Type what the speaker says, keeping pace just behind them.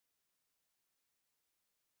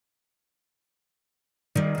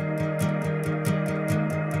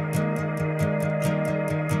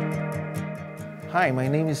Hi, my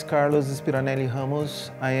name is Carlos Espiranelli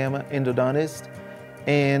Ramos. I am an endodontist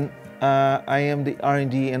and I am the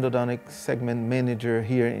R&D Endodontic Segment Manager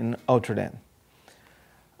here in Ultradent.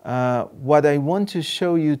 What I want to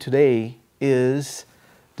show you today is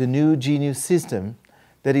the new Genius system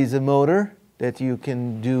that is a motor that you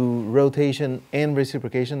can do rotation and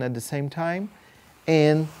reciprocation at the same time,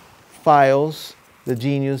 and files, the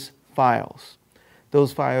Genius files.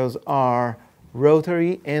 Those files are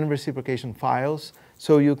rotary and reciprocation files,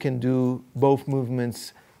 so you can do both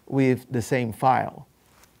movements with the same file.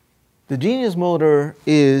 The Genius motor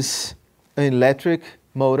is an electric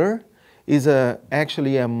motor, is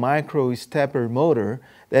actually a micro stepper motor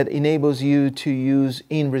that enables you to use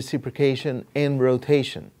in reciprocation and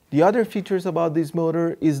rotation. The other features about this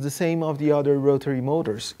motor is the same of the other rotary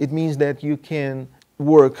motors. It means that you can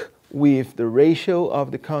work with the ratio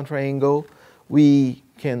of the contra angle. We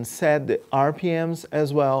can set the RPMs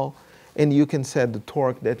as well, and you can set the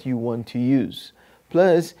torque that you want to use.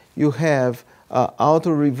 Plus, you have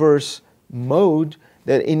auto-reverse mode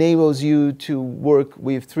that enables you to work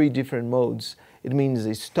with 3 different modes. It means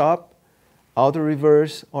a stop,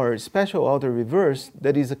 auto-reverse, or special auto-reverse.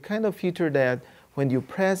 That is a kind of feature that when you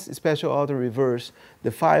press special auto-reverse,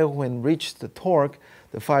 the file, when reaches the torque,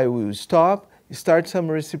 the file will stop, start some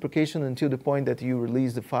reciprocation until the point that you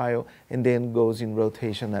release the file, and then goes in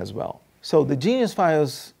rotation as well. So the Genius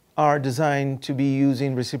files are designed to be used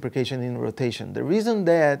in reciprocation and rotation. The reason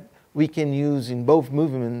that we can use in both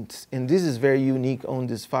movements, and this is very unique on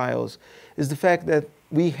these files, is the fact that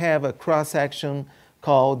we have a cross-section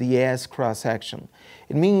called the EZE cross-section.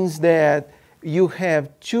 It means that you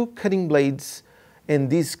have 2 cutting blades, and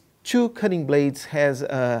these 2 cutting blades has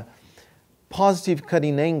a positive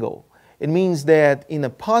cutting angle. It means that in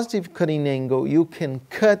a positive cutting angle, you can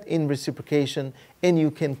cut in reciprocation and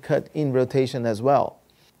you can cut in rotation as well.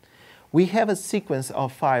 We have a sequence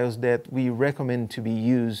of files that we recommend to be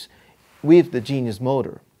used with the Genius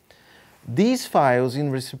motor. These files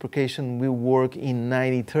in reciprocation will work in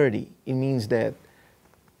 90-30. It means that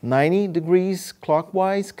 90 degrees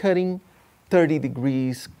clockwise cutting, 30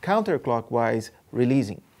 degrees counterclockwise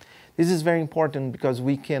releasing. This is very important because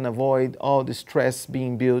we can avoid all the stress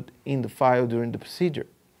being built in the file during the procedure.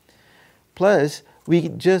 Plus, we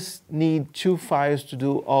just need 2 files to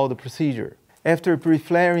do all the procedure. After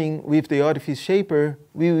pre-flaring with the orifice shaper,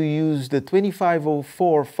 we will use the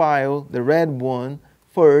 2504 file, the red one,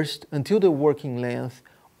 first until the working length,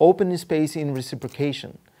 open space in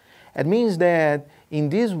reciprocation. It means that in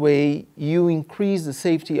this way, you increase the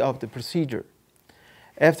safety of the procedure.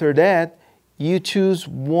 After that, you choose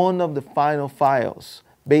one of the final files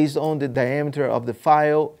based on the diameter of the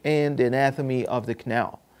file and the anatomy of the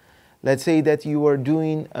canal. Let's say that you are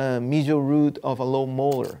doing a mesial root of a low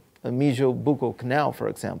molar, a mesial buccal canal, for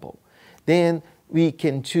example. Then we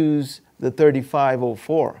can choose the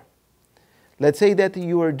 3504. Let's say that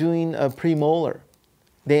you are doing a premolar.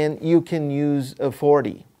 Then you can use a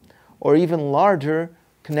 40. Or even larger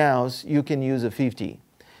canals, you can use a 50.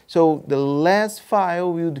 So the last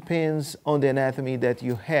file will depend on the anatomy that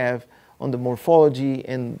you have, on the morphology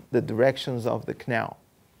and the directions of the canal.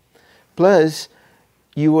 Plus,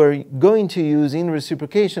 you are going to use in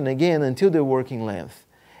reciprocation again until the working length.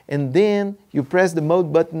 And then you press the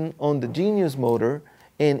mode button on the Genius motor,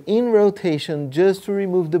 and in rotation, just to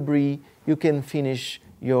remove debris, you can finish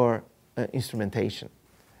your instrumentation.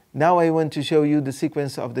 Now I want to show you the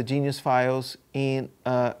sequence of the Genius files in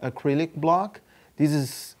Acrylic Block. This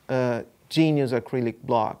is a Genius Acrylic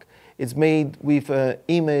Block. It's made with an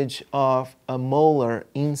image of a molar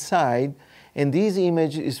inside, and this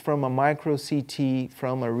image is from a micro CT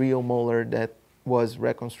from a real molar that was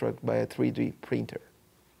reconstructed by a 3D printer.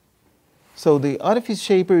 So the orifice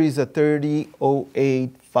shaper is a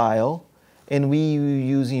 3008 file, and we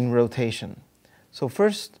use in rotation. So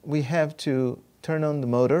first we have to turn on the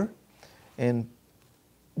motor and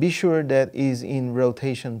be sure that is in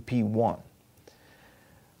rotation P1.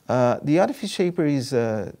 The orifice shaper is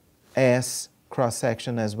a S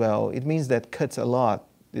cross-section as well. It means that cuts a lot,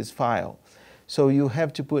 this file. So you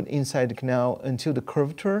have to put inside the canal until the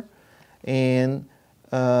curvature, and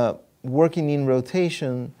working in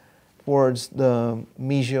rotation towards the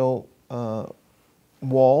mesial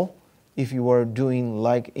wall, if you are doing,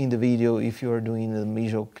 like in the video, if you are doing the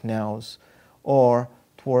mesial canals, or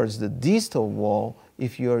towards the distal wall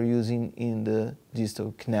if you are using in the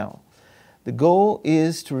distal canal. The goal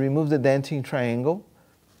is to remove the denting triangle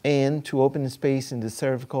and to open space in the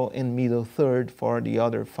cervical and middle third for the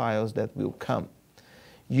other files that will come.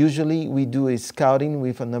 Usually we do a scouting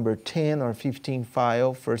with a number 10 or 15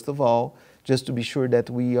 file first of all, just to be sure that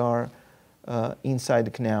we are inside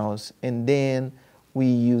the canals, and then we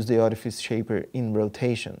use the orifice shaper in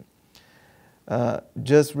rotation.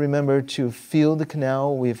 Just remember to fill the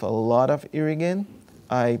canal with a lot of irrigant.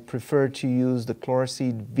 I prefer to use the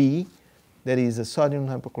Chlorseed V, that is a sodium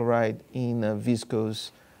hypochlorite in a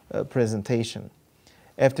viscose presentation.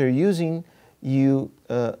 After using, you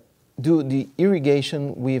do the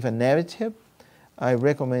irrigation with a navy tip. I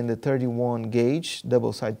recommend the 31 gauge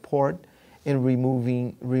double side port, and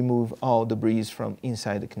remove all debris from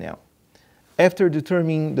inside the canal. After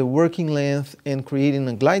determining the working length and creating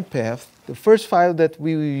a glide path, the first file that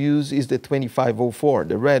we will use is the 2504,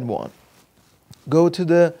 the red one. Go to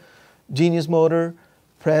the Genius motor,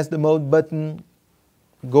 press the mode button,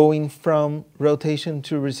 going from rotation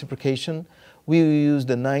to reciprocation. We will use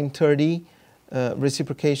the 930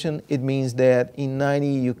 reciprocation. It means that in 90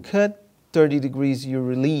 you cut, 30 degrees you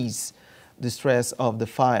release the stress of the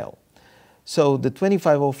file. So the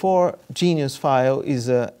 2504 Genius file is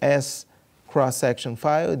a S cross-section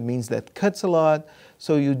file. It means that cuts a lot.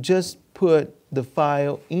 So you just put the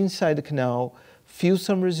file inside the canal, feel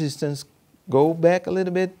some resistance, go back a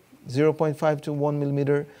little bit, 0.5 to 1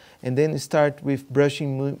 millimeter, and then start with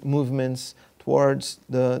brushing movements towards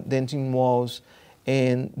the dentin walls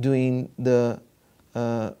and doing the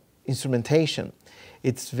instrumentation.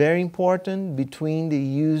 It's very important between the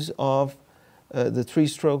use of the 3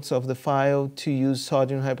 strokes of the file to use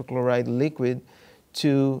sodium hypochlorite liquid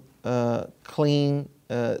to clean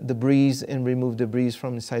debris and remove debris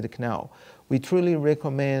from inside the canal. We truly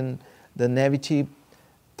recommend the navy tip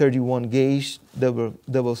 31 gauge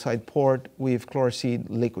double side port with Chlorseed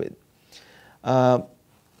liquid.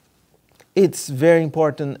 It's very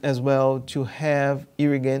important as well to have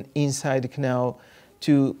irrigant inside the canal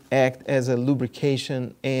to act as a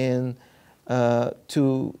lubrication and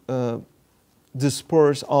to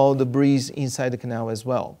disperse all debris inside the canal as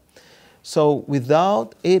well. So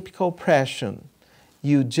without apical pressure,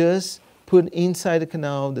 you just put inside the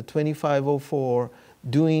canal the 2504,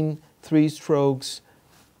 doing 3 strokes,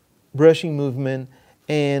 brushing movement,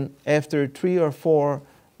 and after 3 or 4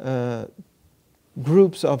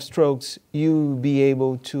 groups of strokes, you will be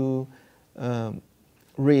able to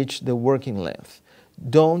reach the working length.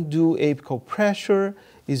 Don't do apical pressure.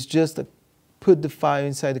 It's just put the file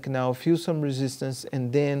inside the canal, feel some resistance,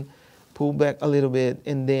 and then pull back a little bit,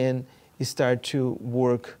 and then you start to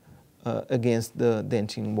work against the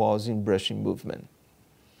dentin walls in brushing movement.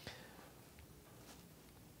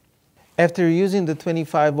 After using the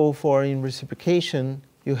 2504 in reciprocation,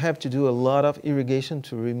 you have to do a lot of irrigation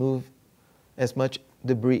to remove as much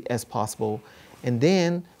debris as possible. And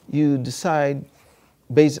then you decide,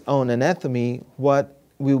 based on anatomy, what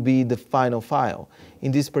will be the final file.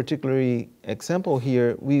 In this particular example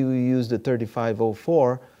here, we will use the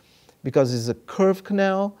 3504 because it's a curved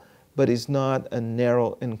canal, but it's not a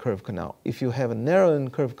narrow and curved canal. If you have a narrow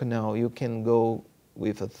and curved canal, you can go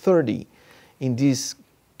with a 30. In this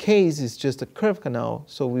case, it's just a curved canal,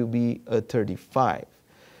 so it will be a 35.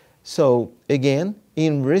 So again,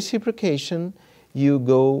 in reciprocation, you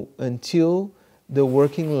go until the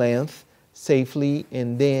working length safely,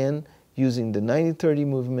 and then using the 90-30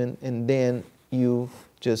 movement, and then you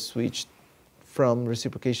just switch from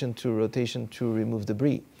reciprocation to rotation to remove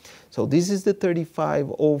debris. So this is the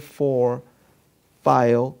 3504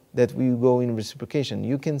 file that will go in reciprocation.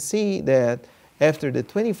 You can see that after the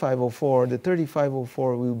 2504, the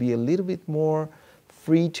 3504 will be a little bit more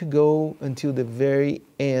free to go until the very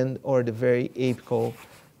end or the very apical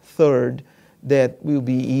third. That will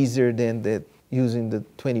be easier than that using the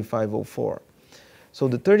 2504. So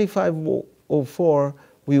the 3504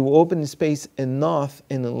 will open space enough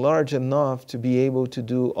and enlarge enough to be able to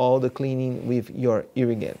do all the cleaning with your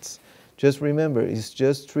irrigants. Just remember, it's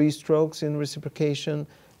just 3 strokes in reciprocation,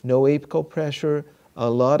 no apical pressure, a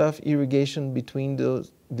lot of irrigation between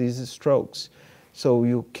these strokes. So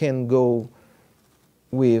you can go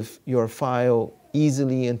with your file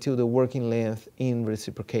easily until the working length in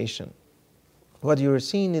reciprocation. What you are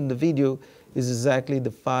seeing in the video is exactly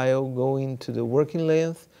the file going to the working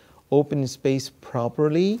length, open space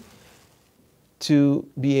properly to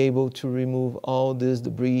be able to remove all this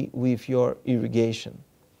debris with your irrigation.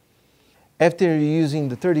 After using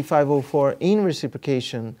the 3504 in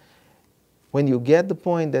reciprocation, when you get the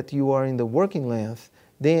point that you are in the working length,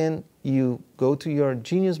 then you go to your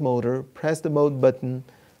Genius motor, press the mode button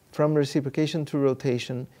from reciprocation to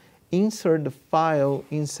rotation, insert the file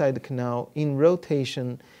inside the canal in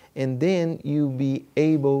rotation, and then you'll be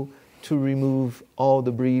able to remove all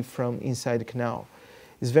debris from inside the canal.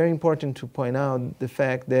 It's very important to point out the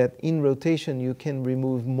fact that in rotation you can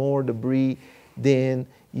remove more debris than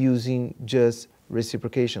using just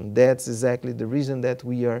reciprocation. That's exactly the reason that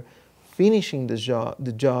we are finishing the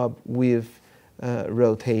job with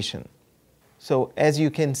rotation. So as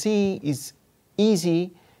you can see, it's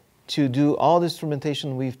easy to do all the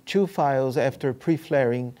instrumentation with 2 files after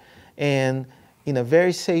pre-flaring, and in a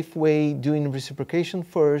very safe way doing reciprocation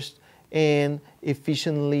first and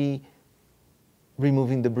efficiently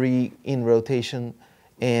removing debris in rotation.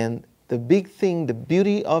 And the big thing, the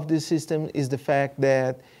beauty of this system is the fact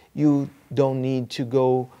that you don't need to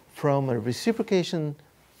go from a reciprocation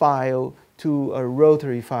file to a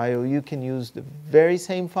rotary file. You can use the very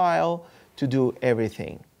same file to do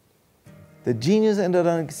everything. The Genius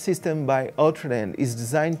Endodontic system by Ultradent is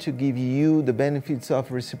designed to give you the benefits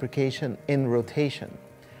of reciprocation and rotation.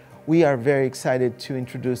 We are very excited to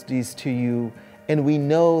introduce these to you, and we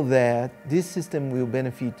know that this system will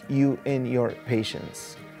benefit you and your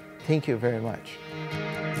patients. Thank you very much.